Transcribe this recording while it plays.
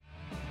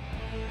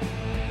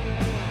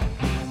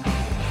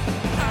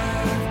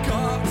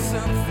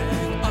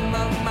something on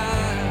my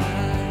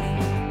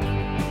mind.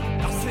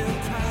 Lost in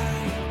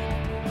time.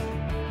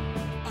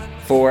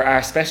 For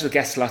our special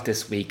guest slot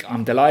this week,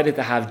 I'm delighted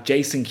to have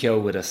Jason Keogh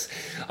with us.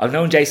 I've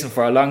known Jason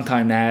for a long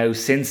time now.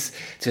 Since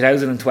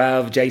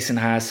 2012, Jason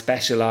has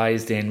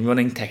specialised in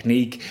running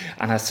technique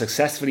and has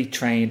successfully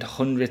trained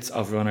hundreds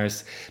of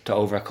runners to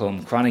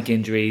overcome chronic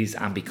injuries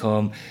and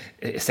become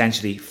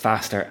essentially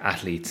faster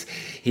athletes.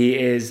 He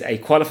is a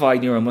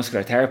qualified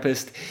neuromuscular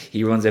therapist.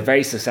 He runs a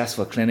very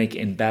successful clinic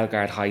in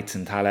Belgard Heights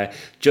in Tallaght,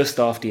 just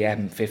off the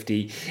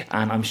M50.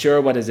 And I'm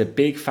sure what is a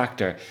big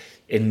factor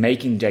in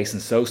making Jason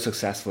so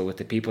successful with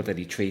the people that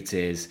he treats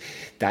is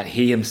that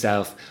he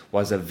himself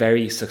was a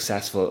very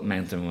successful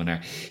mountain runner.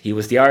 He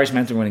was the Irish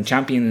mountain running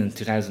champion in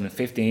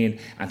 2015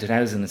 and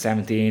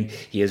 2017.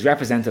 He has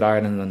represented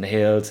Ireland on the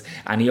hills,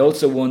 and he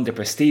also won the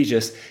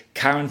prestigious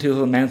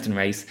Carrauntoohil mountain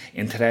race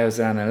in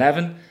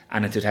 2011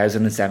 and in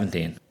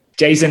 2017.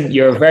 Jason,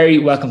 you're very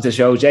welcome to the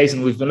show.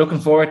 Jason, we've been looking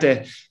forward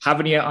to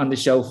having you on the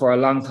show for a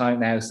long time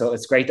now, so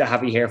it's great to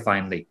have you here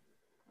finally.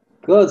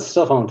 Good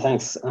stuff, Owen.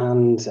 Thanks.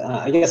 And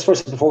I guess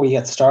first, before we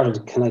get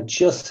started, can I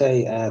just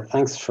say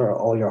thanks for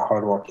all your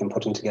hard work in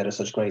putting together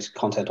such great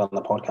content on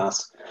the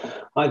podcast.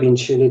 I've been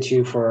tuning to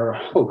you for,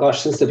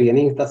 since the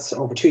beginning. That's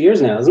over 2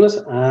 years now, isn't it?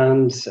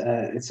 And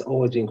it's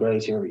always been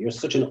great. You're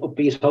such an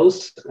upbeat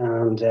host,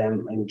 and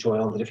I enjoy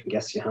all the different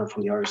guests you have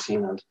from the Irish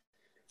scene.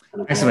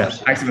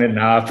 Excellent.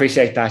 No, I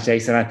appreciate that,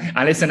 Jason.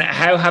 And listen,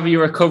 how have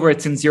you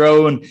recovered since your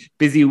own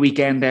busy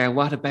weekend there?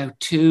 What about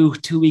two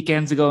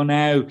weekends ago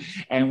now,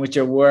 and with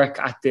your work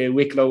at the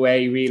Wicklow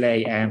Way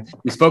Relay?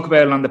 We spoke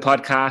about it on the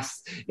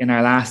podcast in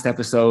our last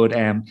episode.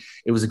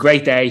 It was a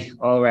great day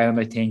all around,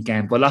 I think,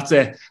 but lots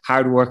of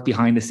hard work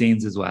behind the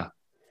scenes as well.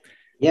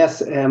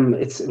 Yes,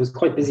 it was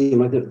quite busy.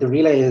 The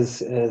relay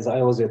is I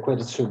always equate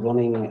it to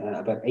running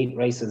about 8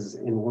 races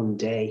in one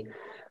day.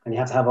 And you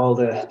have to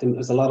have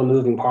there's a lot of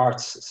moving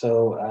parts.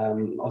 So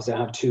obviously I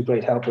have 2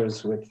 great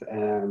helpers with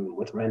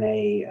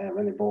Renee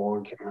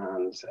Borg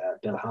and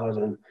Bill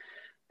Hallidan.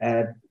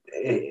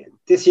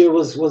 This year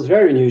was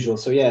very unusual.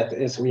 So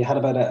we had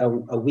about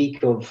a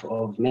week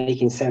of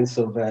making sense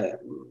of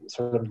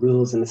sort of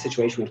rules and the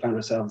situation we found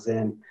ourselves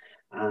in.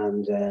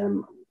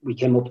 And we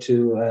came up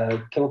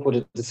with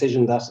a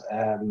decision that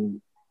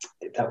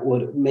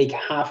would make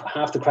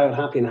half the crowd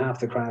happy and half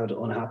the crowd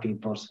unhappy,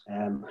 but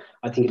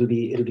I think it'll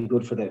be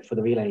good for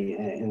the relay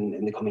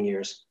in the coming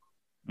years.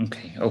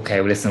 Okay.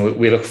 Well, listen,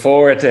 we look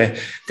forward to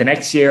the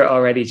next year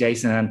already,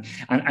 Jason.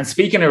 And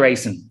speaking of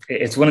racing,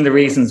 it's one of the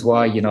reasons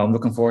why I'm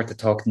looking forward to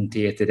talking to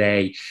you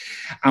today.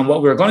 And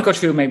what we're going to go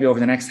through maybe over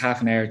the next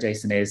half an hour,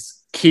 Jason,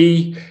 is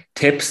key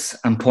tips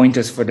and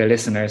pointers for the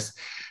listeners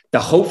that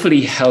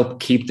hopefully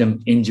help keep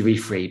them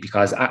injury-free.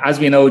 Because as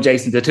we know,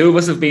 Jason, the two of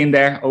us have been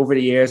there over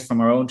the years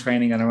from our own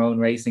training and our own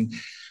racing.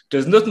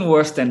 There's nothing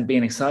worse than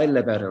being excited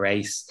about a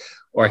race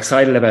or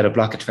excited about a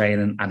block of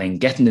training and then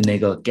getting the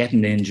niggle,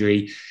 getting the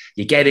injury.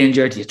 You get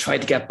injured, you try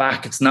to get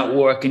back, it's not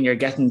working, you're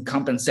getting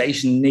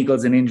compensation,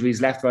 niggles and injuries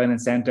left, right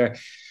and centre.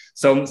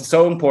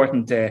 So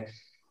important to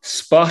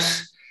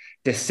spot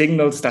the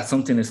signals that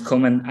something is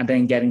coming and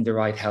then getting the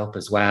right help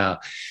as well.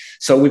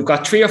 So we've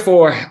got 3 or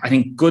 4, I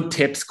think, good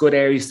tips, good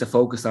areas to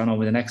focus on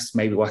over the next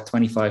maybe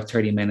 25,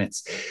 30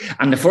 minutes.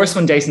 And the first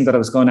one, Jason, that I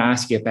was going to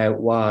ask you about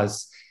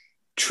was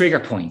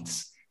trigger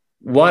points.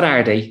 What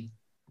are they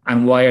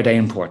and why are they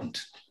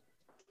important?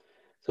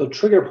 So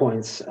trigger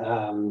points,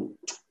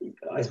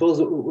 I suppose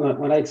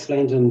when I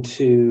explained them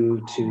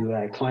to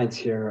clients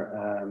here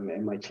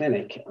in my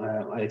clinic,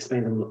 I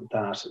explained them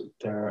that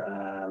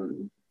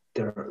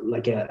they're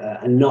like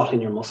a knot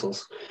in your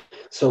muscles.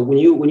 So when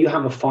you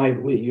have a fiber,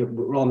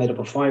 we're all made up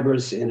of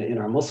fibers in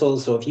our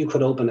muscles. So if you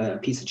could open a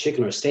piece of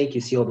chicken or a steak,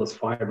 you see all those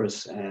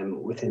fibers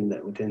within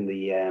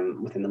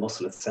the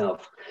muscle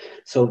itself.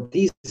 So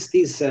these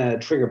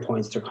trigger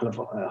points, they're kind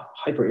of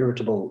hyper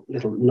irritable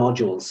little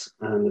nodules,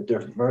 and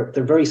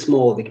they're very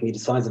small. They can be the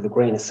size of a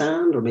grain of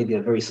sand or maybe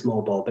a very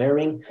small ball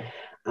bearing.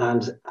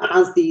 And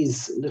as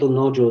these little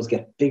nodules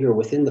get bigger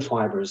within the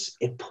fibers,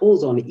 it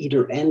pulls on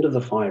either end of the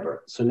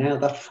fiber. So now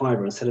that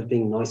fiber, instead of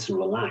being nice and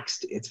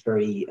relaxed, it's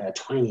very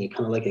tiny,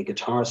 kind of like a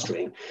guitar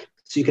string.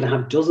 So you can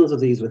have dozens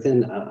of these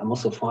within a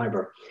muscle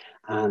fiber.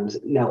 And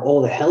now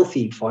all the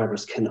healthy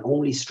fibers can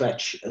only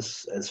stretch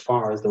as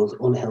far as those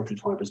unhealthy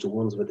fibers, the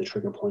ones with the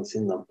trigger points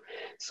in them.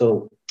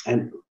 So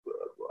the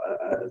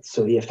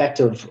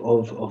effect on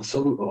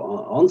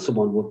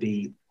someone would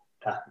be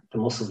that the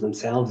muscles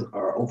themselves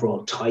are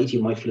overall tight.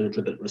 You might feel a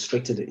little bit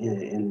restricted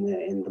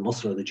in the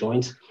muscle or the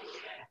joint.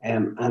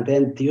 And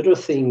then the other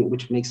thing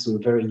which makes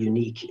them very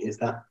unique is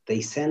that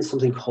they send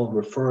something called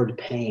referred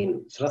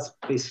pain. So that's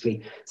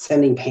basically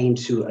sending pain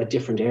to a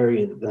different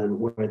area than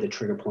where the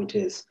trigger point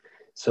is.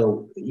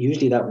 So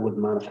usually that would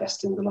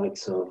manifest in the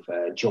likes of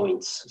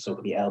joints. So it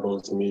could be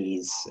elbows,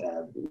 knees,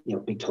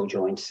 big toe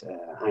joints,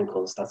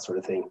 ankles, that sort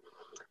of thing.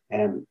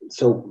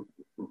 So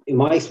in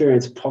my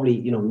experience,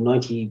 probably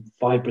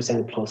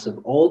 95% plus of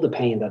all the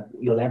pain that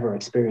you'll ever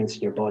experience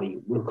in your body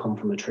will come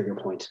from a trigger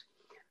point.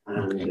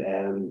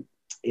 And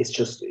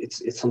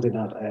it's something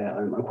that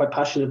I'm quite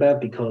passionate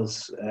about,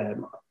 because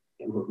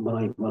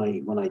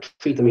when I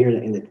treat them here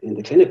in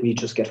the clinic, we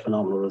just get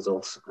phenomenal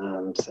results,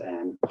 and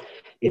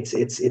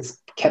it's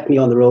kept me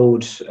on the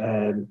road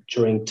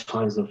during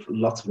times of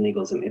lots of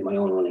niggles in my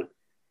own running.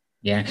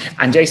 Yeah.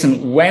 And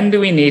Jason, when do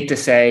we need to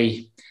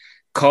say,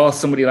 call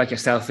somebody like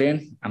yourself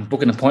in and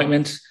book an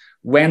appointment?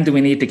 When do we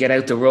need to get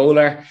out the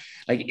roller?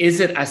 Like, is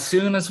it as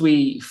soon as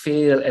we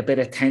feel a bit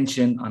of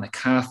tension on a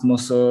calf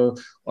muscle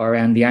or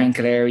around the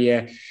ankle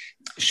area?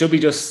 Should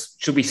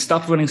we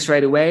stop running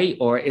straight away?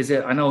 Or is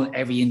it, I know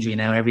every injury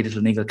now, every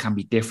little niggle can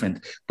be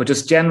different, but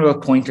just general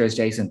pointers,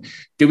 Jason,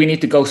 do we need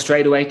to go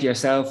straight away to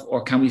yourself,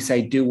 or can we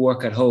say do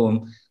work at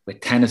home with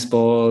tennis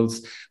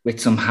balls, with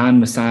some hand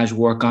massage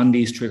work on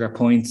these trigger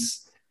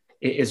points?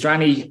 Is there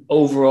any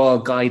overall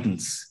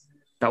guidance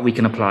that we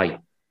can apply?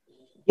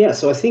 Yeah,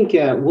 so I think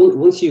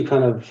once you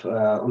kind of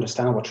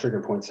understand what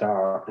trigger points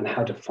are and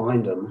how to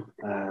find them,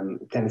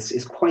 then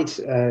it's quite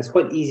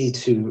easy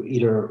to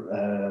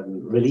either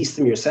release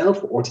them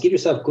yourself or to give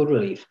yourself good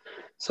relief.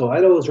 So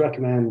I'd always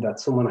recommend that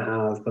someone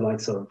has the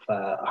likes of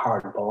a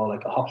hard ball,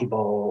 like a hockey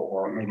ball,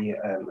 or maybe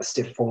a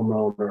stiff foam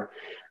roller.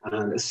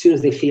 And as soon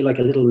as they feel like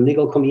a little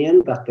niggle coming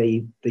in, that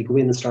they go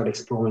in and start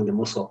exploring the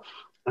muscle.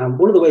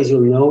 One of the ways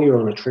you'll know you're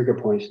on a trigger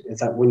point is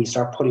that when you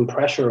start putting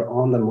pressure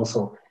on the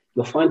muscle,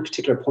 you'll find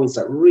particular points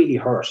that really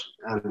hurt,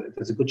 and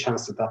there's a good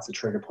chance that that's the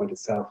trigger point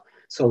itself.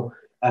 So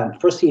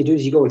first thing you do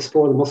is you go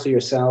explore the muscle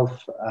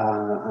yourself,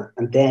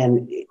 and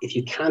then if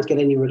you can't get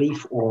any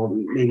relief, or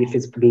maybe if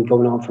it's been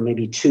going on for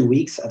maybe 2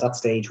 weeks, at that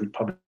stage we'd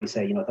probably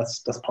say,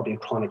 that's probably a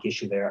chronic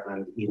issue there,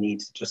 and you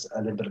need just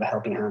a little bit of a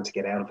helping hand to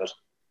get out of it.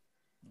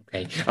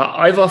 Okay.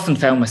 I've often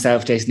found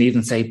myself, Jason,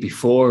 even say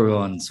before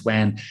runs,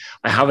 when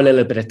I have a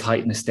little bit of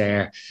tightness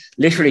there,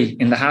 literally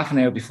in the half an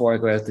hour before I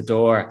go out the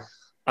door,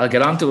 I'll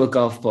get onto a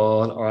golf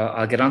ball or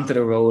I'll get onto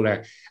the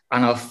roller,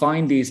 and I'll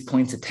find these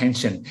points of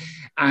tension.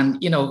 And,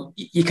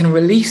 you can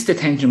release the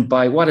tension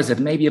by,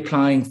 maybe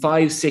applying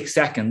 5-6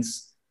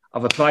 seconds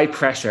of applied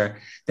pressure.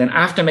 Then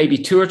after maybe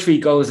 2 or 3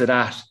 goes of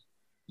that,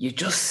 you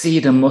just see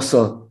the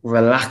muscle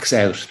relax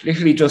out,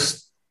 literally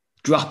just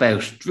drop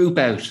out, droop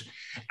out.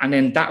 And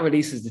then that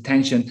releases the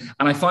tension.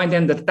 And I find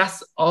then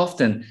that's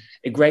often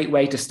a great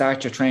way to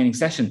start your training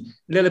session.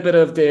 A little bit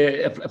of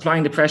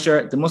applying the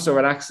pressure, the muscle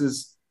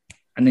relaxes,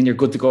 and then you're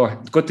good to go,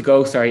 out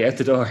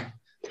the door.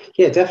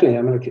 Yeah, definitely.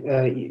 I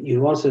mean,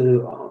 you want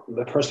to,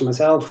 a person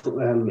myself,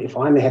 if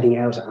I'm heading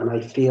out and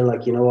I feel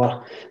like,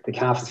 the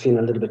calf is feeling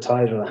a little bit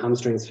tight, or the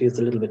hamstrings feels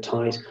a little bit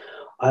tight,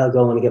 I'll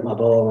go and get my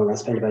ball, and I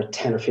spend about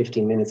 10 or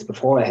 15 minutes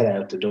before I head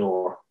out the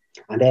door.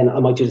 And then I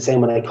might do the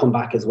same when I come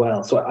back as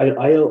well. So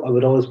I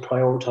would always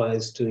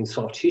prioritize doing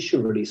soft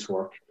tissue release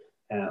work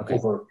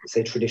over,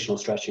 say, traditional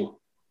stretching.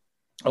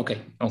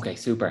 Okay,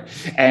 super.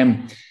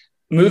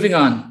 Moving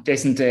on,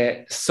 Jason,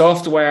 to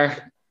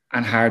software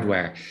and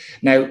hardware.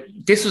 Now,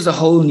 this was a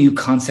whole new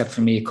concept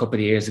for me a couple of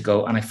years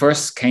ago, and I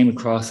first came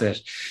across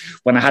it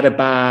when I had a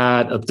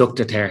bad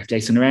abductor tear,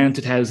 Jason, around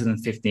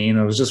 2015.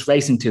 I was just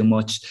racing too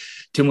much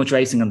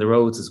racing on the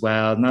roads as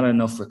well, not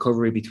enough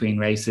recovery between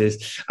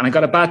races, and I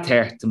got a bad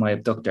tear to my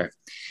abductor.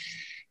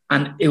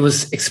 And it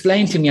was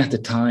explained to me at the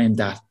time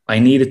that I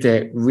needed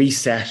to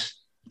reset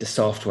the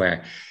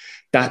software,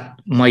 that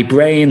my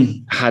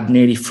brain had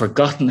nearly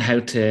forgotten how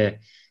to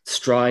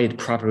stride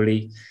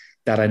properly,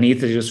 that I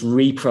needed to just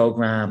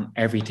reprogram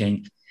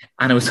everything.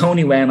 And it was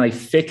only when I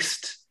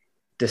fixed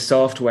the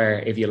software,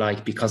 if you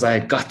like, because I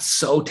had got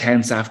so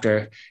tense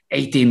after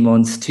 18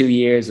 months, 2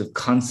 years of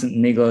constant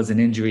niggles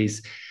and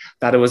injuries,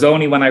 that it was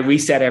only when I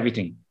reset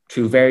everything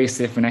through various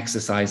different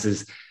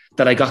exercises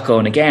that I got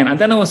going again. And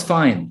then I was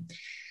fine.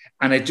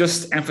 And it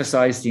just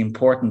emphasized the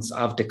importance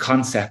of the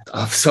concept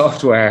of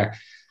software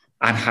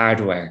and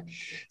hardware.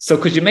 So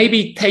could you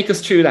maybe take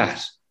us through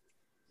that?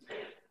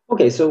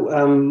 Okay, so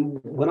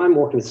when I'm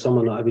working with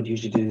someone, I would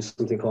usually do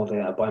something called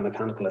a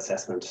biomechanical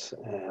assessment,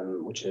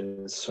 which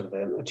is sort of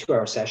a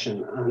 2-hour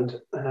session.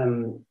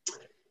 And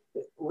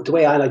the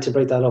way I like to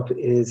break that up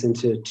is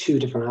into 2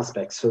 different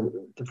aspects. So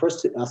the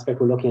first aspect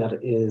we're looking at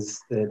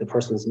is the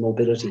person's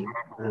mobility,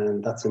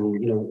 and that's in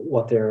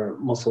what their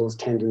muscles,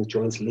 tendons,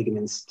 joints,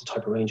 ligaments, the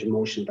type of range of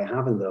motion they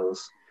have in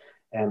those,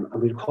 and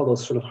we call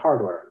those sort of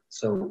hardware.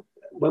 So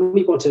when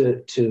we want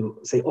to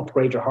say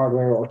upgrade your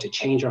hardware or to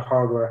change your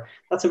hardware,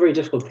 that's a very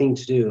difficult thing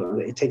to do.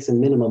 It takes a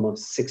minimum of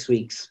 6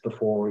 weeks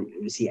before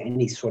you see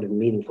any sort of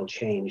meaningful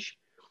change.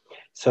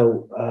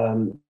 So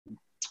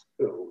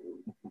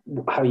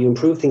how you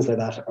improve things like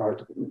that are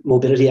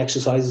mobility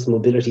exercises,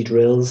 mobility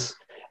drills,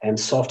 and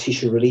soft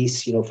tissue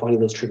release, finding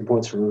those trigger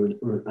points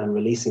and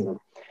releasing them.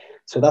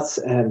 So that's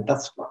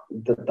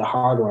the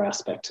hardware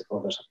aspect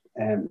of it.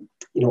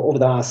 Over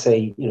the last,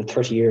 say,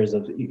 30 years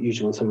of,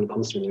 usually when someone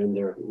comes to me, they're in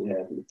their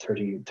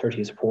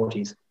 30s or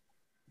 40s,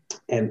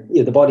 and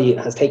the body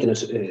has taken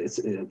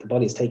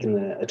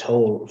a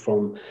toll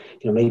from,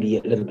 maybe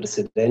a little bit of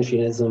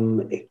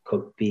sedentarism. It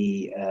could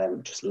be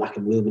just lack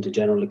of movement in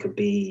general. It could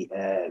be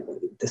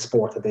the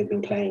sport that they've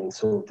been playing.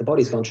 So the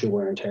body's gone through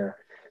wear and tear.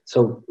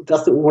 So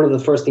that's one of the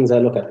first things I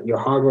look at, your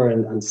hardware,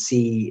 and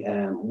see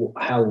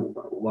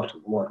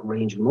what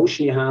range of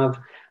motion you have,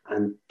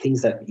 and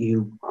things that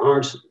you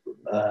aren't,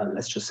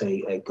 let's just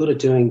say, good at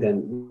doing.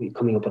 Then we're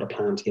coming up with a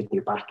plan to get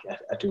you back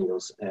at doing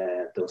those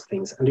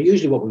things. And they're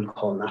usually what we would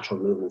call natural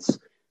movements.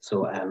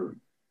 So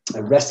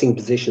resting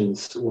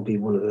positions will be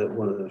one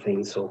of the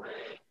things. So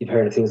you've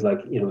heard of things like,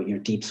 your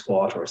deep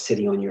squat, or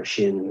sitting on your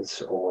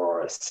shins,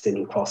 or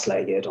sitting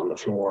cross-legged on the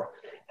floor.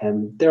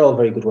 And they're all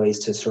very good ways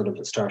to sort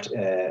of start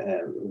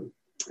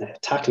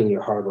tackling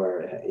your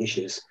hardware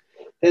issues.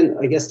 Then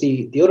I guess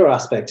the other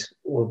aspect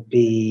will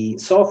be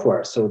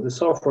software. So the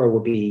software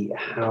will be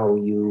how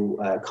you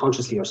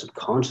consciously or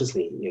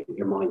subconsciously,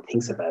 your mind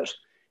thinks about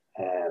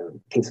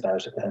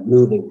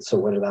moving. So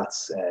whether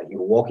that's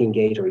your walking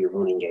gait or your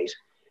running gait.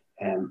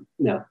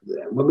 Now,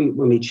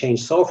 when we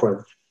change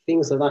software,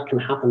 things like that can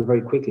happen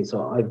very quickly.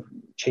 So I've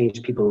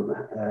changed people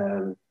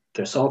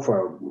their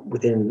software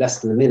within less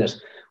than a minute,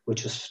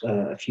 which is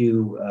a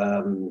few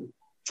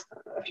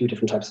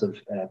different types of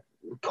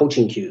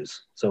coaching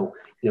cues. So,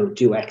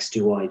 do X,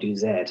 do Y, do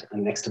Z,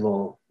 and next of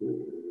all,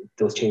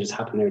 those changes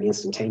happen nearly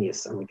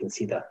instantaneous, and we can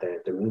see that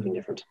they're moving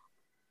different.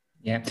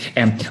 Yeah.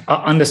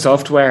 On the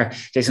software,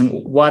 Jason,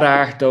 what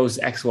are those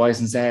X, Ys,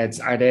 and Zs?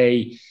 Are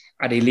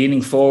they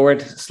leaning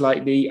forward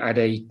slightly? Are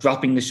they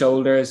dropping the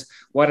shoulders?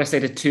 What are, say,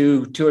 the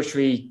two or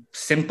three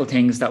simple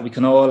things that we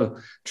can all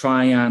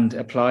try and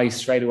apply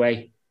straight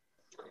away?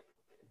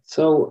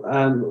 So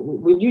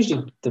we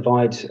usually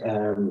divide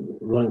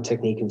running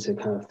technique into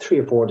kind of 3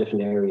 or 4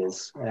 different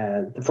areas.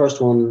 The first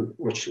one,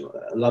 which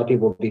a lot of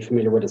people will be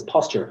familiar with, is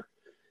posture.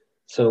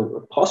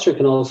 So posture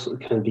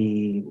can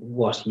be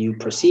what you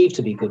perceive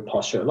to be good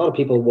posture. A lot of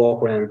people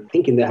walk around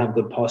thinking they have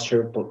good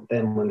posture, but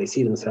then when they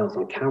see themselves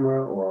on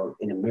camera or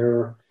in a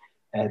mirror,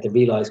 they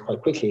realize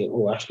quite quickly,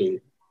 oh, actually,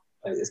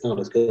 it's not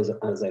as good as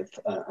I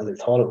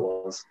thought it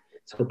was.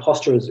 So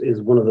posture is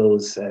one of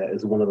those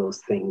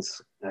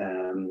things.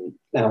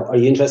 Now, are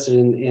you interested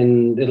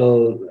in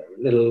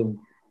little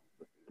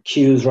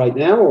cues right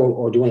now,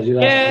 or do you want to do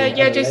that?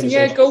 Yeah, Jason.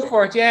 Yeah, go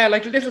for it. Yeah,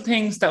 like little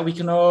things that we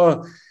can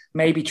all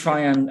maybe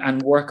try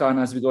and work on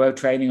as we go out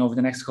training over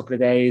the next couple of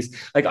days.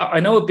 Like, I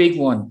know a big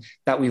one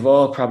that we've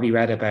all probably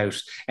read about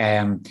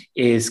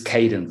is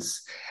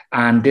cadence,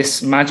 and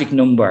this magic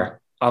number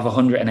of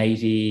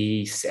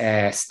 180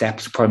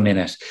 steps per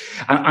minute.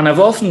 And I've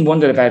often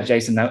wondered about it,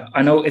 Jason. Now,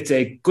 I know it's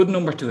a good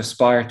number to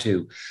aspire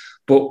to,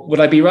 but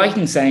would I be right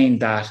in saying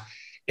that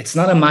it's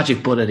not a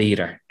magic bullet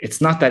either?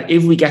 It's not that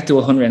if we get to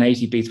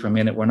 180 beats per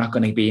minute, we're not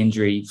going to be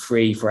injury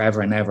free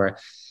forever and ever,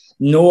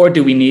 nor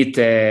do we need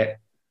to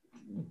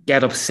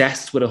get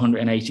obsessed with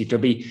 180.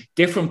 There'll be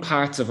different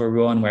parts of a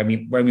run where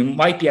we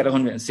might be at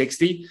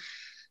 160.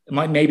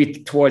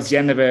 Maybe towards the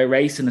end of a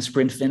race in a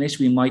sprint finish,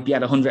 we might be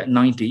at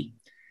 190.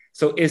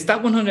 So is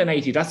that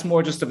 180? That's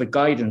more just of a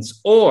guidance,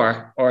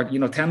 or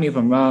tell me if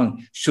I'm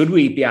wrong. Should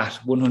we be at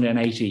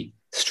 180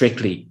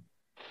 strictly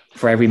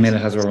for every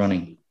minute as we're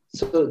running?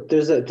 So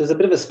there's a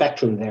bit of a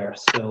spectrum there.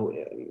 So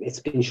it's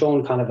been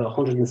shown kind of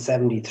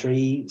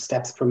 173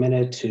 steps per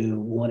minute to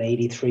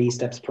 183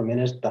 steps per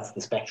minute. That's the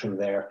spectrum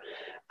there.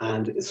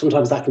 And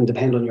sometimes that can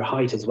depend on your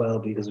height as well,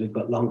 because we've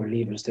got longer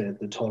levers the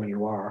taller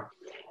you are.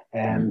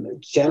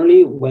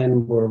 Generally, when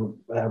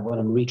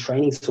I'm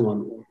retraining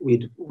someone,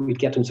 we'd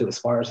get them to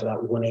aspire to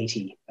that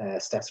 180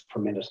 steps per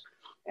minute.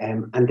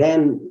 And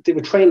then they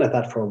would train at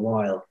that for a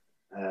while.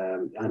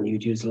 And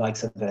you'd use the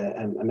likes of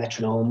a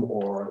metronome,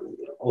 or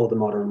all the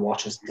modern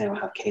watches now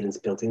have cadence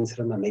built into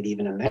them, and maybe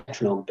even a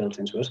metronome built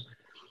into it.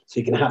 So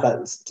you can have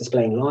that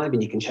displaying live,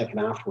 and you can check it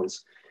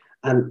afterwards.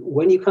 And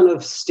when you kind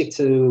of stick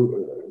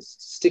to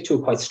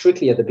it quite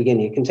strictly at the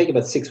beginning, it can take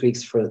about 6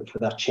 weeks for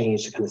that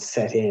change to kind of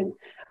set in.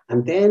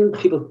 And then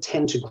people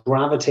tend to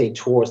gravitate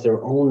towards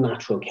their own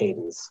natural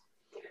cadence.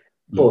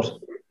 But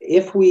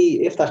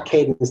if that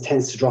cadence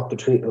tends to drop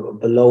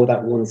below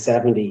that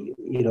 170,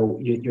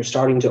 you're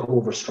starting to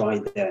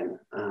overstride then.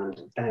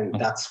 And then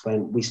that's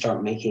when we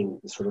start making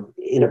sort of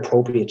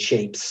inappropriate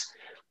shapes,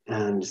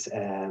 and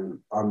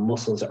our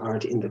muscles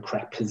aren't in the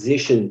correct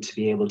position to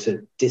be able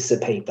to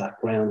dissipate that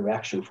ground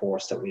reaction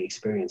force that we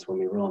experience when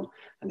we run.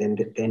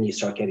 And then you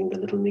start getting the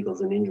little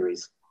niggles and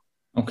injuries.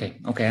 Okay.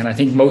 And I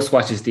think most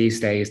watches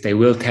these days, they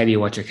will tell you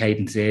what your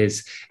cadence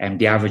is, and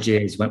the average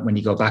is when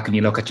you go back and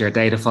you look at your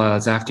data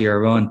files after your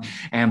run.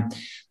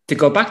 To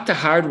go back to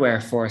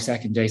hardware for a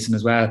second, Jason,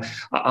 as well,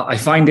 I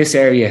find this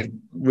area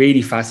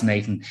really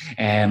fascinating.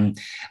 And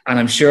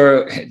I'm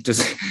sure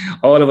just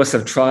all of us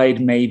have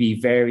tried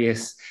maybe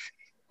various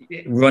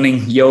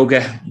running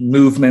yoga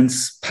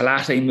movements,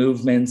 Pilates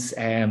movements,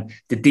 the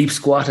deep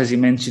squat, as you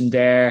mentioned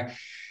there.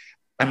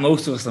 And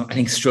most of us, I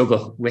think,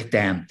 struggle with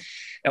them.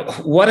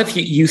 What have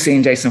you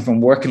seen, Jason, from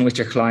working with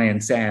your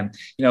clients?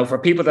 For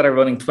people that are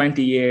running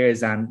 20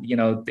 years and,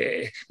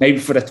 maybe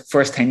for the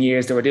first 10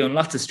 years, they were doing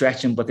lots of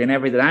stretching, but they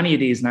never did any of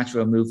these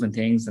natural movement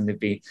things. And they'd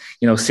be,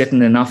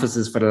 sitting in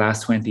offices for the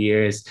last 20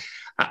 years.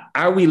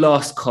 Are we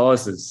lost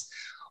causes,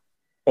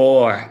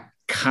 or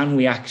can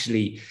we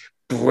actually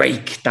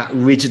break that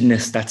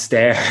rigidness that's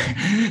there,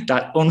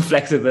 that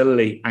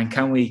unflexibility, and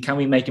can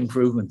we make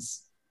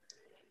improvements?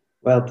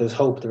 Well, there's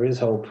hope. There is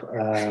hope.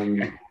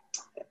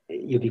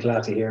 You'll be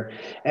glad to hear.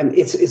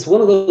 It's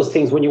one of those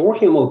things when you're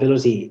working on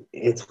mobility.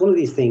 It's one of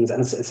these things,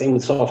 and it's the same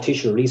with soft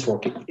tissue release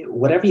work.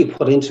 Whatever you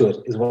put into it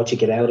is what you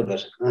get out of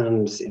it.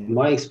 And in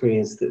my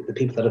experience, the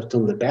people that have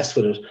done the best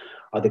with it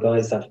are the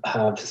guys that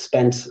have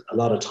spent a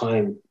lot of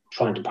time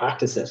trying to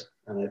practice it.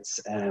 And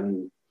it's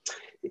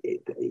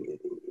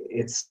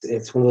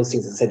one of those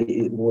things that said,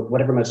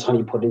 whatever amount of time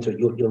you put into it,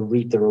 you'll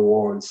reap the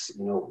rewards,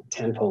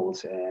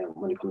 tenfold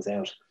when it comes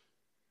out.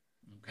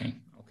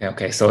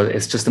 Okay. So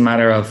it's just a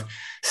matter of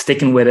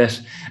sticking with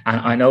it.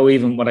 And I know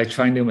even what I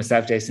try and do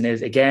myself, Jason,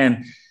 is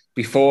again,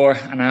 before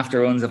and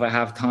after runs, if I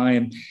have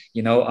time,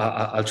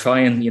 I'll try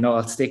and,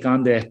 I'll stick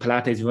on the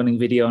Pilates running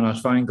video and I'll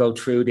try and go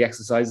through the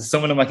exercises.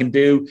 Some of them I can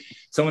do,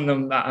 some of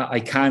them I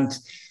can't.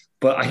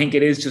 But I think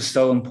it is just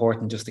so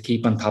important just to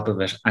keep on top of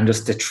it and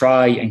just to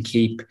try and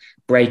keep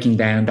breaking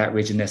down that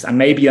rigidness. And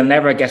maybe you'll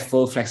never get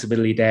full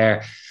flexibility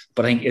there,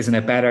 but I think isn't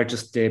it better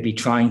just to be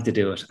trying to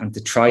do it and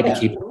to try to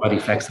keep the body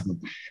flexible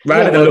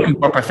rather than looking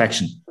for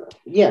perfection?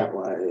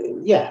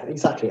 Yeah,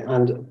 exactly.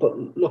 But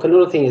look,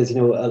 another thing is,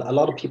 a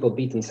lot of people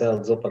beat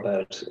themselves up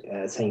about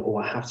saying, "Oh,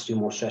 I have to do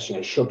more stretching.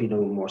 I should be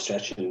doing more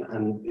stretching."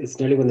 And it's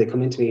nearly when they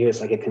come into me here,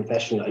 it's like a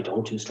confession. I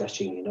don't do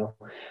stretching,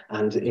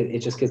 and it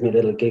just gives me a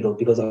little giggle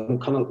because I'm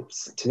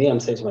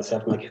saying to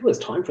myself, I'm like, who has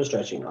time for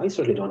stretching? I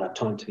certainly don't have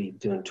time to be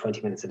doing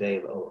 20 minutes a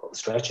day of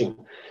stretching.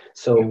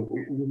 So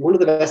one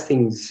of the best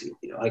things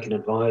I can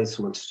advise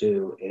someone to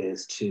do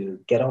is to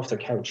get off their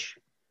couch,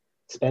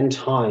 spend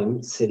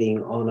time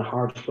sitting on a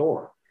hard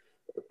floor.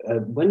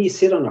 When you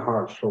sit on a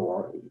hard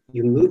floor,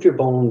 you move your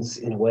bones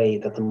in a way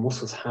that the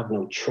muscles have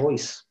no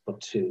choice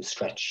but to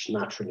stretch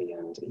naturally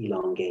and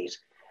elongate.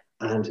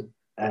 And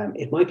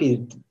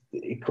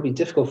it could be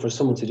difficult for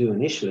someone to do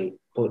initially,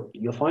 but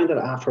you'll find that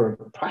after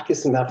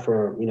practicing that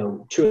for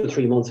 2 or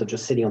 3 months of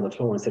just sitting on the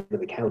floor instead of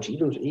the couch,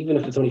 even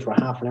if it's only for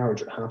half an hour,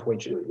 halfway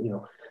through,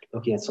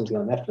 looking at something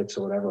on Netflix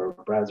or whatever,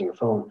 or browsing your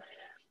phone,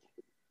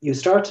 you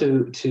start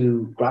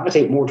to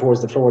gravitate more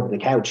towards the floor than the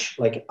couch.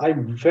 Like I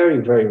very,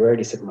 very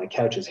rarely sit on my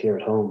couches here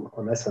at home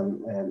unless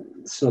I'm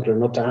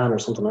snuggling up to Anne or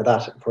something like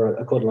that for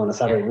a cuddle on a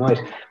Saturday night.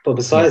 But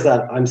besides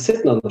that, I'm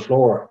sitting on the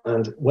floor,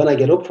 and when I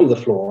get up from the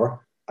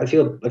floor, I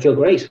feel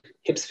great.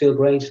 Hips feel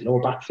great,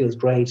 lower back feels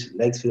great,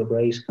 legs feel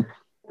great,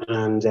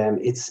 and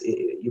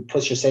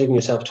plus you're saving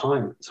yourself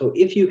time. So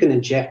if you can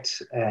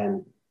inject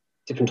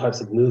different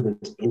types of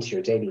movement into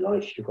your daily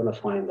life, you're going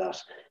to find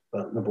that,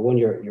 well, number one,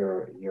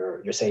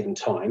 you're saving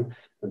time.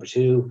 Number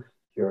two,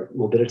 your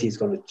mobility is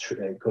going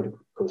to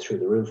go through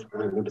the roof.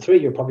 And number three,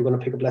 you're probably going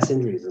to pick up less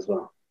injuries as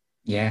well.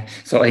 Yeah.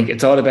 So I think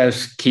it's all about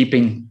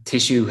keeping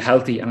tissue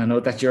healthy. And I know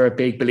that you're a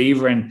big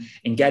believer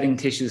in getting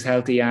tissues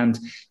healthy. And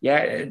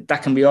yeah,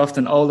 that can be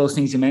often, all those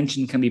things you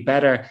mentioned can be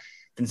better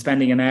than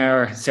spending an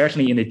hour,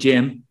 certainly in a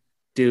gym,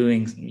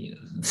 doing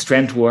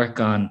strength work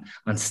on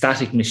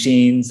static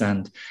machines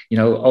and,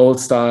 old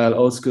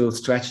school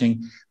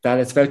stretching. That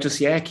it's about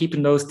just,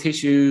 keeping those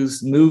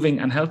tissues moving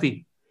and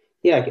healthy.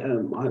 Yeah.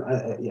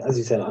 As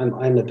you said,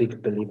 I'm a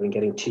big believer in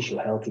getting tissue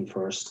healthy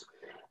first.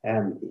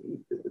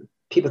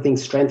 People think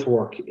strength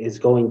work is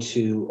going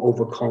to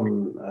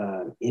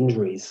overcome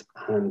injuries.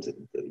 And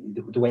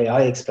the way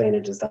I explain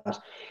it is that,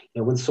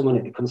 when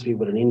someone comes to me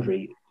with an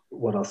injury,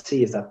 what I'll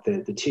see is that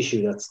the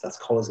tissue that's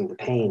causing the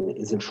pain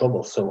is in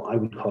trouble. So I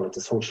would call it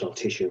dysfunctional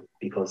tissue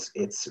because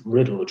it's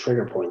riddled with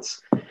trigger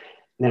points.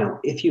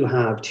 Now, if you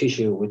have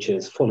tissue which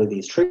is full of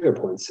these trigger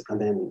points, and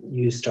then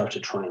you start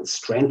to try and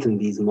strengthen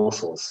these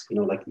muscles,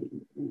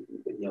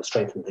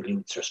 strengthen the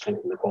glutes or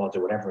strengthen the quads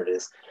or whatever it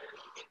is,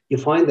 you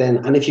find then,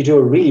 and if you do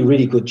a really,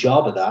 really good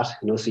job of that,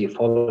 so you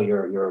follow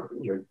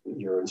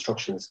your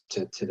instructions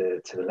to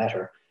the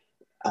letter,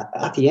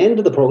 at the end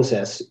of the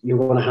process, you're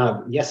going to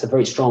have, yes, a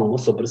very strong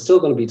muscle, but it's still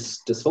going to be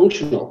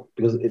dysfunctional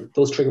because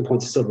those trigger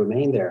points still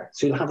remain there.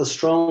 So you'll have a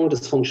strong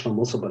dysfunctional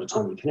muscle by the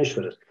time you finish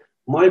with it.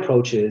 My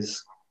approach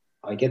is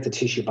I get the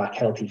tissue back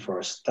healthy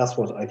first. That's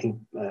what I think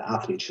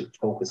athletes should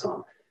focus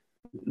on.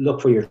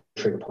 Look for your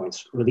trigger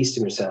points, release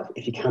them yourself.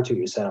 If you can't do it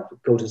yourself,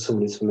 go to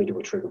someone who's familiar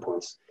with trigger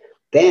points.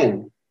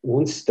 Then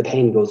once the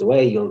pain goes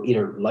away, you'll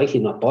either likely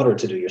not bother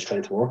to do your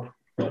strength work,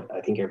 but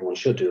I think everyone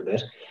should do a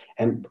bit.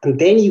 And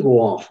then you go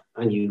off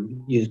and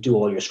you do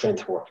all your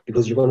strength work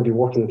because you're going to be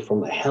working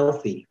from a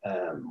healthy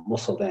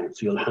muscle then.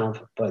 So you'll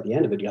have, by the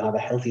end of it, you'll have a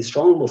healthy,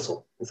 strong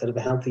muscle instead of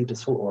a healthy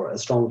or a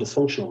strong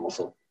dysfunctional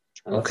muscle.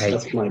 And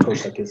that's my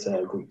approach that gives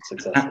good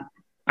success.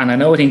 And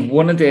I think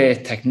one of the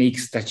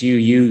techniques that you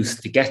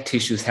use to get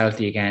tissues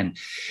healthy again,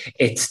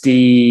 it's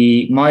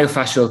the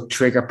myofascial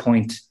trigger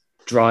point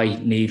dry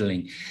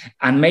needling.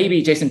 And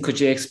maybe, Jason, could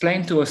you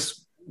explain to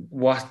us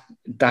what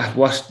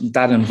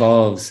that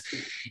involves?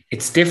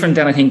 It's different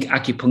than, I think,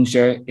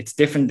 acupuncture. It's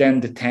different than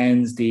the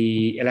TENS,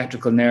 the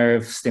electrical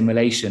nerve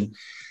stimulation.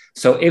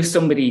 So if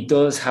somebody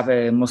does have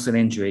a muscle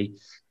injury,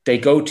 they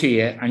go to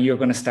you and you're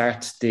going to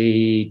start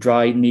the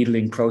dry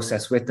needling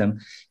process with them.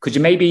 Could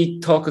you maybe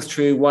talk us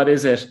through what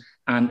is it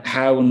and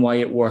how and why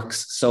it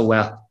works so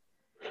well?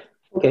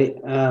 Okay.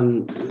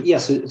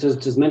 Yes,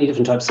 there's many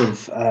different types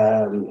of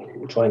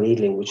dry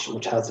needling,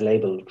 which has the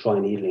label dry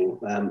needling,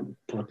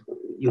 but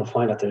you'll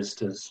find that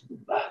there's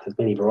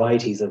many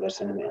varieties of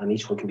it, and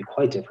each one can be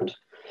quite different.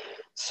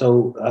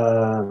 So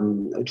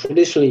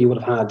traditionally, you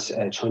would have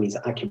had Chinese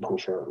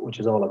acupuncture, which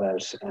is all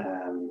about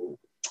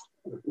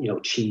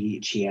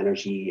qi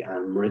energy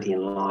and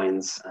meridian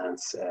lines and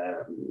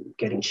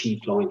getting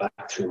qi flowing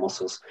back through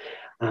muscles.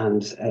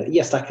 And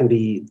yes, that can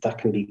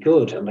be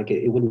good. And like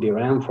it wouldn't be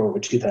around for over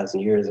 2,000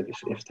 years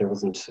if there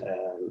wasn't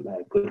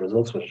good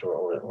results with it,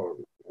 or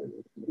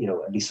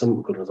at least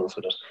some good results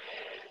with it.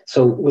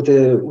 So with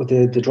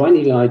the dry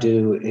needling I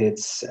do,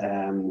 it's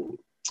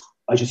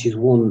I just use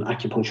one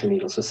acupuncture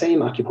needle. So same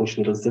acupuncture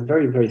needles, they're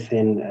very, very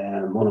thin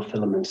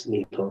monofilament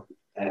needle.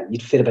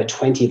 You'd fit about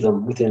 20 of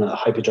them within a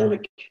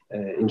hypodermic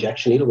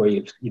injection needle where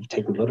you've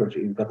taken blood or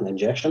you've got an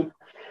injection.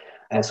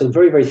 So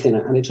very, very thin,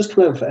 and it just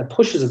kind of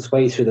pushes its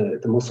way through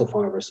the muscle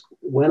fibers.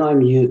 When I'm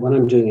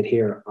doing it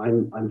here,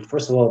 I'm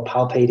first of all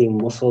palpating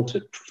muscle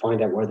to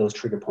find out where those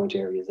trigger point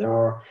areas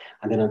are,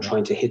 and then I'm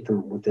trying to hit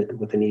them with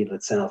the needle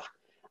itself.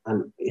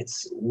 And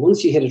it's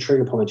once you hit a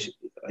trigger point,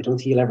 I don't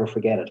think you'll ever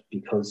forget it,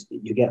 because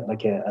you get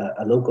like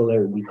a local,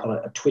 we call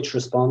it a twitch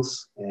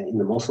response in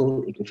the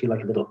muscle. You can feel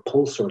like a little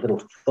pulse or a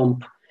little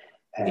thump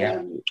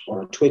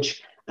or a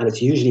twitch. And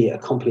it's usually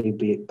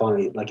accompanied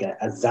by like a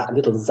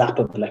little zap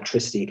of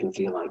electricity, you can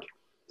feel like.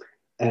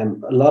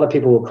 A lot of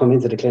people will come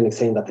into the clinic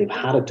saying that they've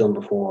had it done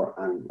before,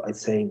 and I'd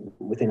say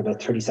within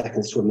about 30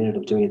 seconds to a minute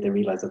of doing it, they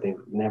realize that they've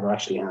never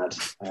actually had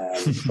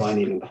dry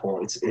needling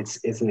before.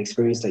 It's an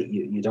experience that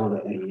you don't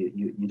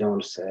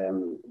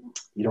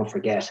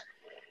forget,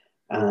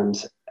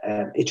 and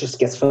it just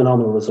gets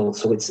phenomenal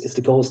results. So it's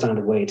the gold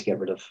standard way to get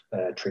rid of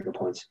trigger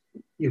points.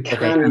 You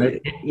can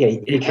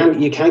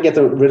get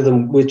rid of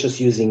them with just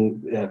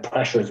using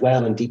pressure as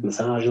well and deep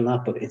massage and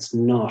that, but it's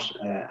not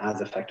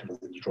as effective as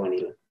the dry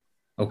needling.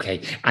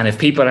 Okay. And if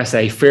people are,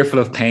 say, fearful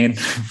of pain,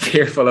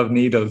 fearful of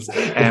needles,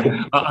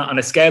 on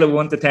a scale of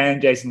 1 to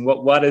 10, Jason,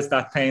 what is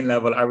that pain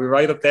level? Are we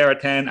right up there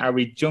at 10? Are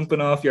we jumping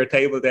off your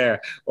table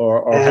there,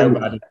 or how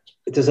bad?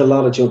 There's a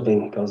lot of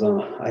jumping goes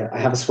on. I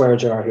have a swear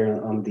jar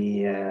here on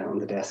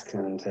the desk,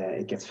 and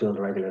it gets filled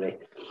regularly.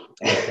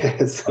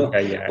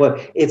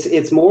 But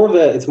it's more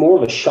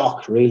of a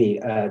shock,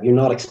 really. You're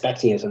not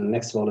expecting it, and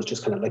next of all, it's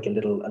just kind of like a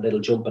little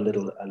jump, a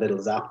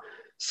little zap.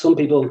 Some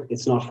people,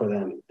 it's not for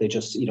them. They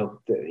just, even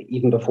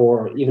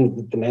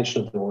the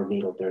mention of the word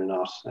needle, they're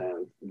not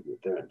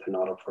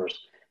up for it.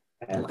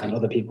 And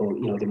other people,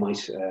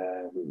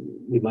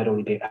 we might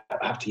only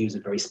have to use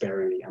it very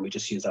sparingly, and we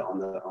just use that on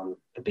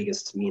the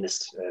biggest,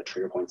 meanest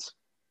trigger points.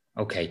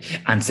 Okay.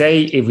 And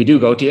say if we do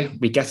go to you,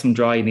 we get some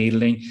dry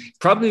needling,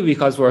 probably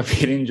because we're a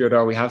bit injured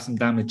or we have some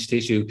damaged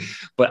tissue.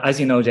 But as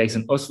you know,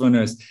 Jason, us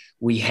runners,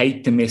 we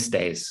hate to miss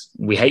days.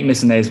 We hate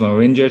missing days when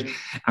we're injured,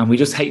 and we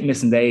just hate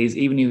missing days,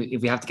 even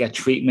if we have to get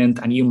treatment.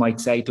 And you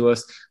might say to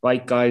us,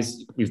 right,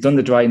 guys, we've done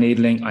the dry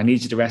needling. I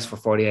need you to rest for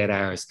 48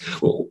 hours.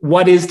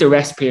 What is the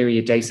rest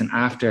period, Jason,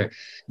 after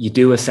you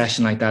do a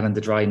session like that on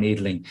the dry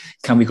needling?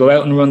 Can we go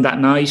out and run that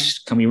night?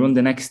 Can we run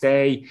the next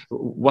day?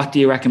 What do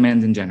you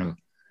recommend in general?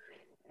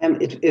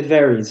 It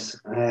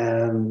varies.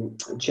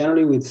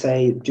 Generally, we'd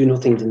say do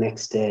nothing the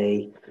next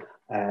day.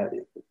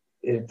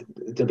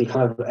 There'll be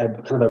kind of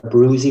a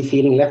bruisey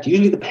feeling left.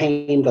 Usually the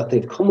pain that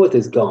they've come with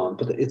is gone,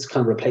 but it's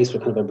kind of replaced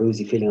with kind of a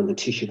bruisey feeling on the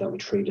tissue that we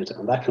treated,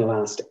 and that can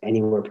last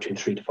anywhere between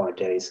 3 to 5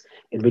 days.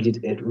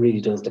 It really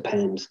does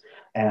depend.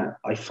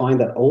 I find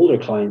that older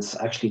clients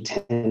actually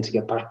tend to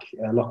get back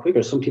a lot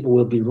quicker. Some people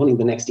will be running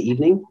the next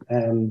evening,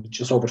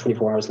 just over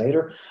 24 hours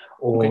later,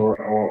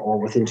 or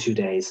within 2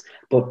 days.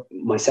 But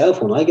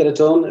myself, when I get it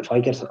done,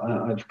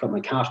 I've got my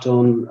calf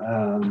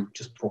done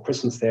just before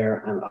Christmas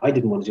there, and I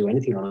didn't want to do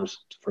anything on it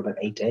for about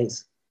 8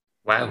 days.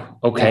 Wow.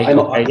 Okay.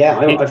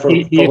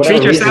 Do you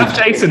treat yourself,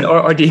 Jason,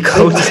 or do you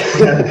coach?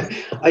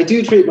 I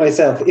do treat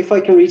myself. If I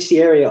can reach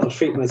the area, I'll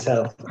treat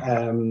myself.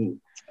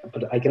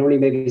 But I can only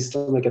maybe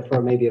stomach it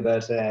for maybe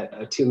about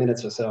 2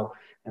 minutes or so,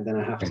 and then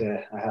I have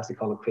to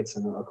call it quits,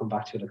 and I'll come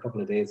back to it a couple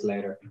of days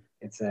later.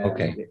 It's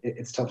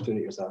tough doing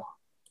it yourself.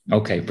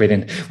 Okay,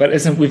 brilliant. Well,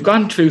 listen, we've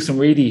gone through some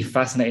really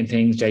fascinating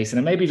things, Jason,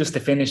 and maybe just to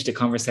finish the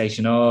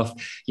conversation off,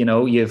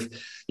 you've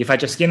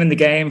had your skin in the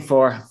game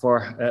for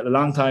a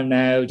long time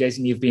now,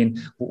 Jason. You've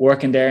been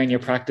working there in your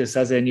practice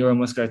as a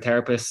neuromuscular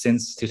therapist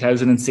since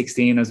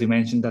 2016, as we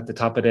mentioned at the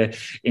top of the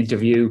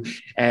interview.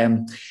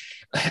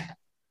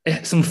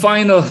 Some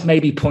final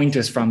maybe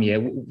pointers from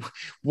you.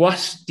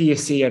 What do you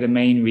see are the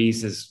main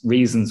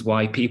reasons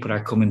why people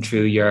are coming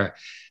through your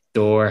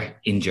door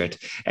injured?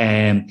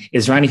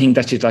 Is there anything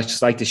that you'd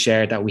just like to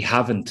share that we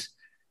haven't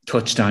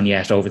touched on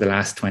yet over the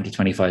last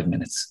 20-25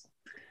 minutes?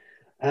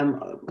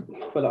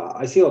 Well,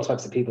 I see all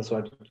types of people. So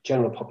I have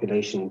general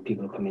population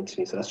people come into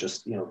me. So that's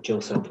just,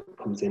 Joseph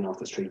comes in off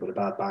the street with a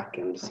bad back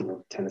and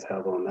tennis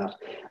elbow and that.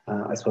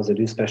 I suppose I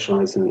do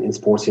specialize in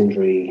sports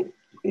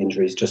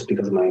injuries just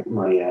because of my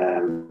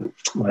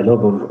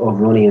love of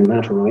running and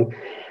mountain running.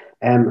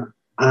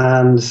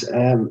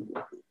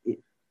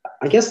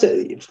 I guess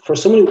for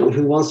someone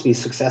who wants to be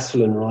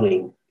successful in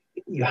running,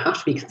 you have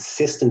to be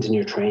consistent in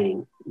your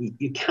training.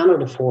 You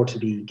cannot afford to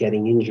be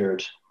getting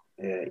injured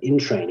in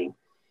training.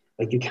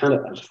 Like, you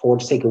cannot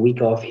afford to take a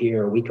week off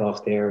here, a week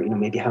off there.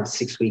 Maybe have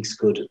 6 weeks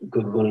good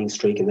running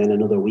streak, and then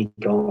another week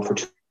off, or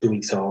 2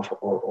 weeks off,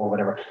 or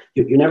whatever.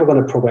 You're never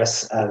going to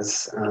progress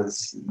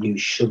as you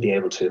should be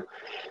able to.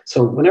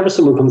 So whenever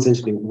someone comes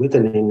into me with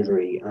an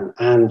injury,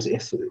 and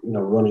if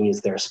running is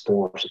their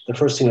sport, the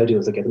first thing I do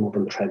is I get them up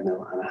on the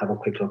treadmill and I have a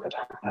quick look at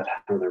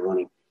how they're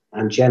running.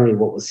 And generally,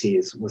 what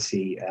we'll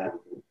see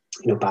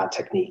bad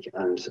technique,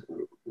 and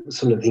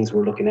some of the things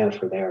we're looking out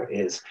for there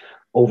is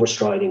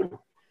overstriding,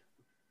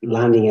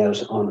 landing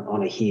out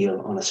on a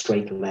heel, on a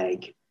straight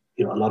leg,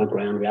 a lot of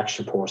ground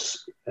reaction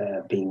force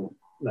being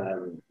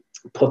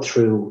put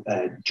through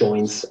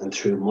joints and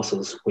through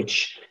muscles,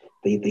 which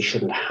they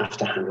shouldn't have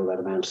to handle that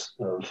amount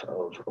of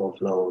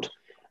load.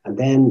 And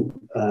then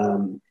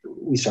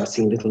we start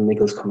seeing little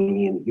niggles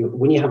coming in.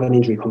 When you have an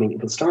injury coming,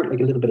 it will start like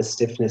a little bit of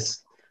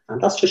stiffness.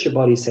 And that's just your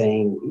body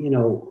saying,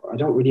 I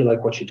don't really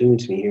like what you're doing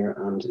to me here.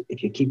 And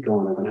if you keep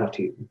going, I'm going to have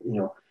to,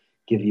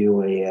 give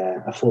you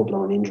a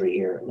full-blown injury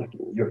here. Like,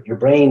 your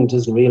brain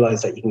doesn't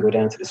realize that you can go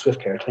down to the Swift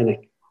Care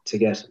clinic to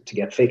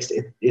get fixed.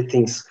 It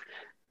thinks,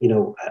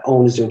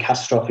 Owen is doing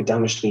catastrophic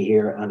damage to me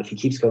here, and if he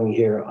keeps going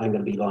here, I'm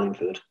going to be lying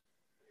food.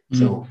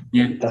 So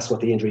that's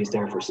what the injury is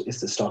there for, is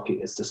to stop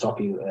you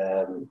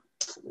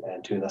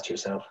doing that to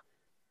yourself.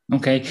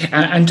 Okay,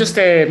 and just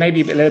maybe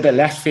a little bit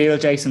left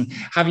field, Jason,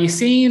 have you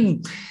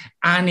seen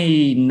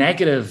any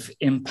negative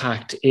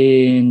impact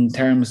in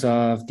terms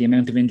of the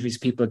amount of injuries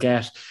people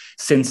get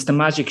since the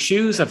Magic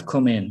shoes have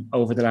come in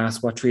over the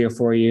last 3 or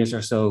 4 years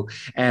or so?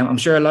 I'm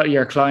sure a lot of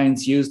your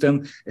clients use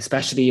them,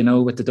 especially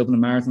with the Dublin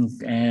Marathon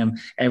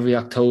every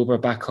October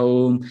back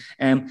home.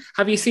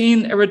 Have you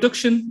seen a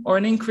reduction or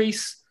an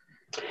increase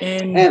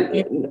in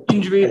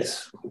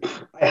injuries?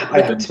 To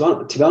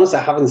be honest,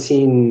 I haven't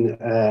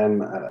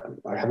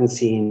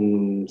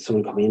seen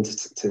someone come in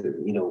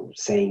to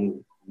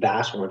saying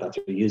that, or that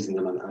they're using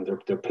them and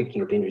they're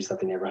picking up injuries that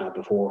they never had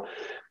before.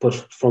 But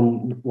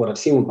from what I've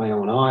seen with my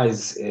own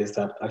eyes is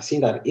that I've seen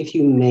that if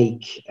your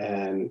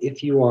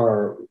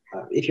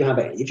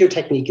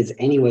technique is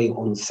anyway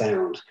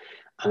unsound,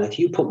 and if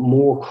you put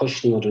more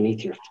cushioning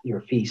underneath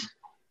your feet,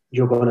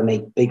 you're going to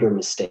make bigger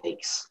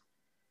mistakes.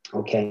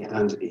 Okay,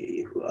 and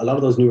a lot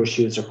of those newer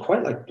shoes are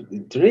they're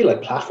really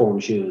like platform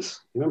shoes.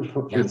 You remember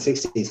from the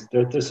 60s?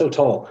 They're so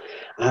tall,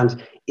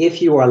 and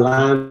if you are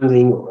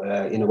landing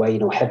in a way,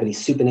 heavily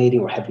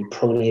supinating or heavily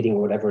pronating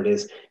or whatever it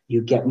is,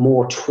 you get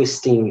more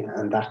twisting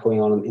and that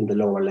going on in the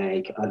lower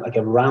leg. Like,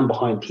 I ran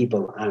behind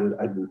people, and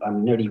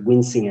I'm nearly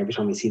wincing every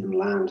time I see them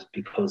land,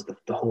 because the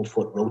whole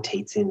foot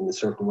rotates in a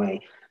certain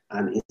way,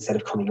 and instead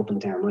of coming up and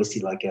down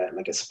nicely like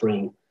a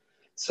spring.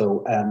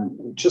 So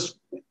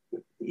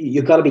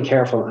you've got to be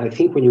careful. And I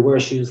think when you wear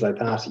shoes like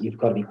that, you've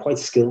got to be quite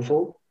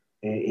skillful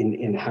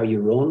in how you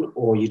run,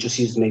 or you just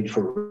use them maybe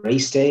for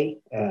race day.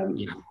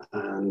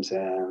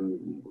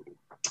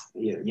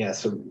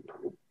 So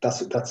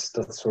that's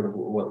sort of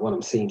what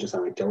I'm seeing just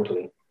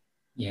anecdotally.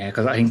 Yeah,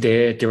 because I think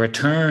the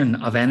return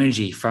of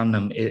energy from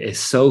them is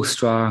so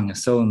strong and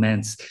so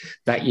immense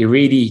that you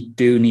really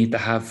do need to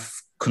have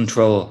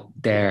control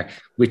there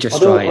with your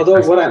stride. Although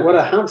what I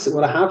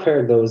have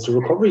heard though is the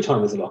recovery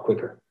time is a lot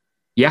quicker.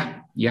 Yeah.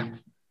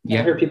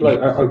 I hear people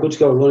are good to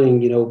go running,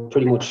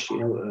 pretty much,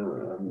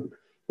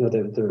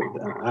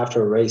 they're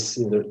after a race,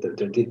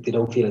 they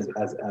don't feel as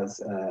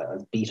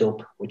beat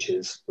up, which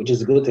is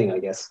a good thing, I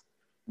guess.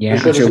 Yeah,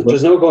 sure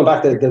there's no going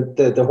back.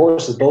 The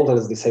horse is bolted,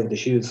 as they say, with the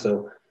shoes.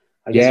 So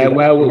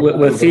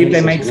we'll see if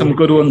they make some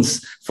good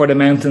ones for the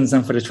mountains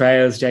and for the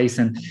trails,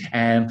 Jason.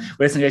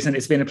 Listen, Jason,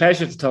 it's been a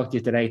pleasure to talk to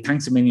you today.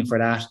 Thanks a million for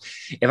that.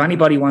 If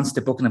anybody wants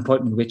to book an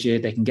appointment with you,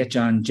 they can get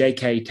you on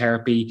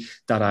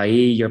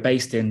jktherapy.ie. You're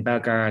based in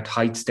Belgard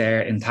Heights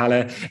there in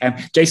Tala.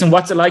 Jason,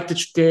 what's it like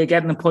to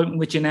get an appointment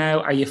with you now?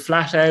 Are you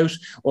flat out?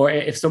 Or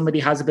if somebody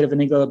has a bit of a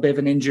niggle, a bit of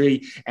an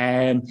injury,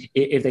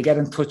 if they get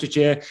in touch with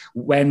you,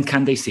 when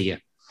can they see you?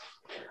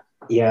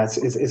 Yeah,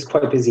 it's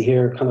quite busy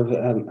here, kind of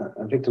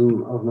a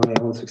victim of my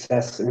own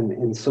success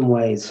in some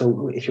ways.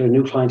 So if you're a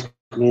new client to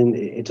come in,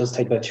 it does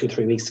take about 2 or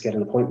 3 weeks to get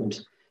an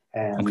appointment,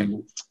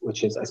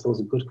 which is, I suppose,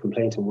 a good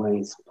complaint in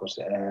ways. But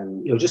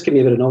just give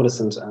me a bit of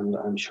notice, and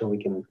I'm sure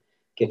we can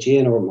get you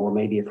in, or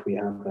maybe if we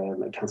have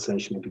a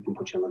cancellation, maybe we can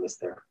put you on the list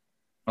there.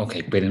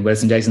 Okay, brilliant.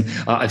 Wilson, Jason,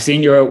 I've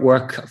seen your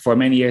work for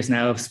many years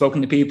now. I've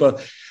spoken to people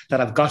that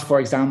have got, for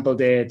example,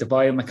 the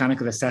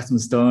biomechanical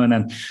assessments done,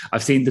 and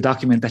I've seen the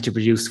document that you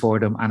produced for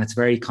them, and it's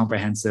very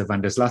comprehensive,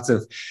 and there's lots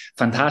of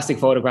fantastic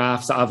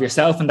photographs of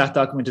yourself in that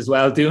document as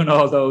well, doing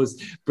all those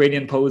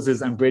brilliant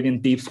poses and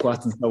brilliant deep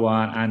squats and so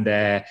on. And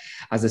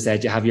as I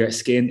said, you have your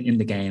skin in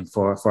the game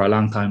for a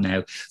long time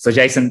now. So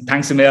Jason,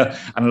 thanks a mil, and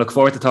I look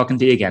forward to talking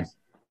to you again.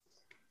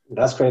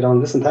 That's great, On.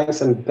 Listen,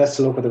 thanks, and best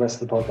of luck with the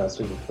rest of the podcast.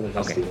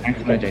 Okay,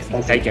 thanks for that, Jason.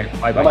 Thanks. Take care.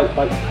 Bye-bye.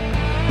 Bye-bye.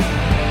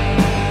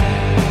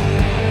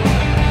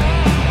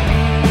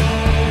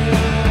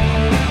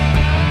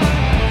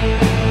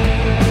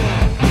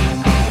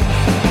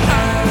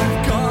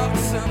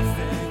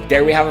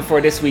 There we have it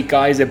for this week,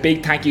 guys. A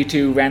big thank you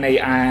to Renee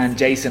and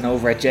Jason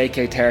over at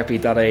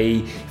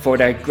jktherapy.ie for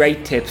their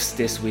great tips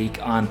this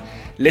week on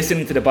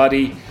listening to the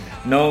body,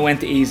 knowing when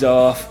to ease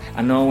off,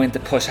 and knowing when to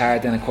push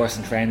hard in a course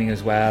and training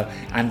as well,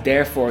 and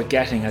therefore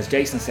getting, as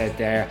Jason said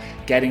there,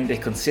 getting the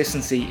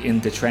consistency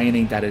in the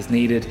training that is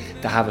needed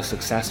to have a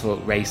successful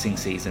racing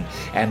season.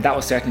 And that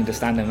was certainly the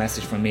standout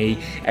message from me.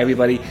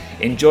 Everybody,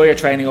 enjoy your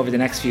training over the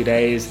next few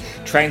days,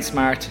 train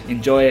smart,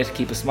 enjoy it,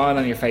 keep a smile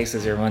on your face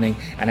as you're running,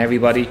 and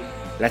everybody,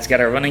 let's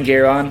get our running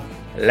gear on,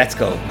 let's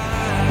go.